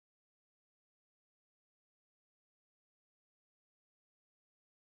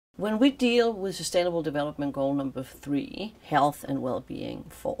When we deal with Sustainable Development Goal number 3, health and well-being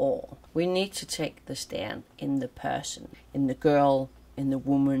for all, we need to take the stand in the person, in the girl, in the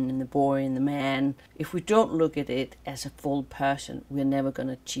woman, in the boy, in the man. If we don't look at it as a full person, we're never going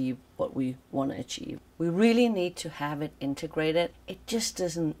to achieve what we want to achieve. We really need to have it integrated. It just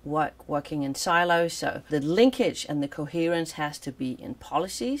doesn't work working in silos. So the linkage and the coherence has to be in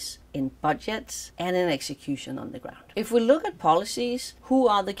policies, in budgets, and in execution on the ground. If we look at policies, who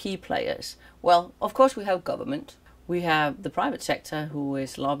are the key players? Well, of course we have government. We have the private sector who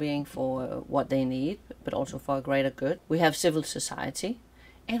is lobbying for what they need, but also for a greater good. We have civil society,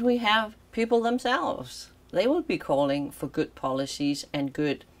 and we have people themselves. They will be calling for good policies and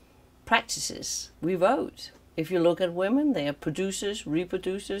good practices. We vote. If you look at women, they are producers,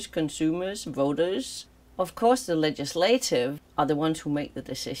 reproducers, consumers, voters. Of course, the legislative are the ones who make the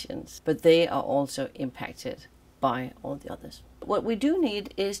decisions, but they are also impacted by all the others. What we do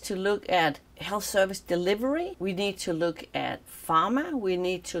need is to look at health service delivery. We need to look at pharma. We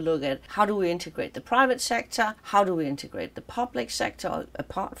need to look at how do we integrate the private sector? How do we integrate the public sector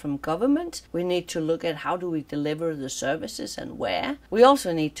apart from government? We need to look at how do we deliver the services and where. We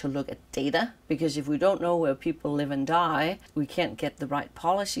also need to look at data, because if we don't know where people live and die, we can't get the right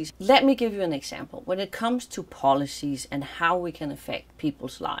policies. Let me give you an example. When it comes to policies and how we can affect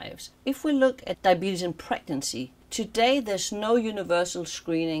people's lives, if we look at diabetes in pregnancy, today, there's no universal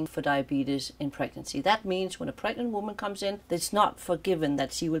screening for diabetes in pregnancy. That means when a pregnant woman comes in, it's not forgiven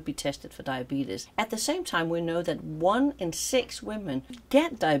that she will be tested for diabetes. At the same time, we know that 1 in 6 women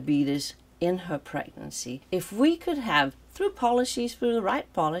get diabetes in her pregnancy. If we could have, through policies, through the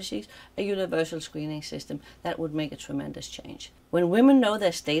right policies, a universal screening system, that would make a tremendous change. When women know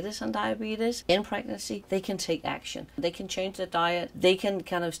their status on diabetes in pregnancy, they can take action. They can change their diet. They can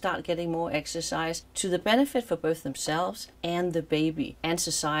kind of start getting more exercise to the benefit for both themselves and the baby and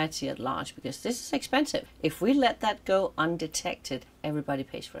society at large, because this is expensive. If we let that go undetected, everybody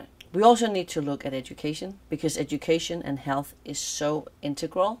pays for it. We also need to look at education, because education and health is so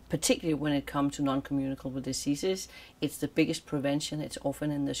integral, particularly when it comes to non-communicable diseases. It's the biggest prevention. It's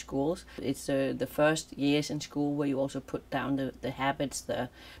often in the schools. It's the first years in school where you also put down the habits, the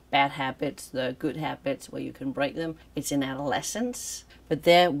bad habits, the good habits, where you can break them. It's in adolescence. But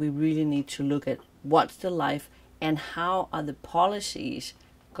there we really need to look at what's the life and how are the policies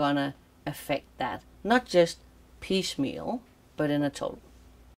gonna affect that. Not just piecemeal, but in a total.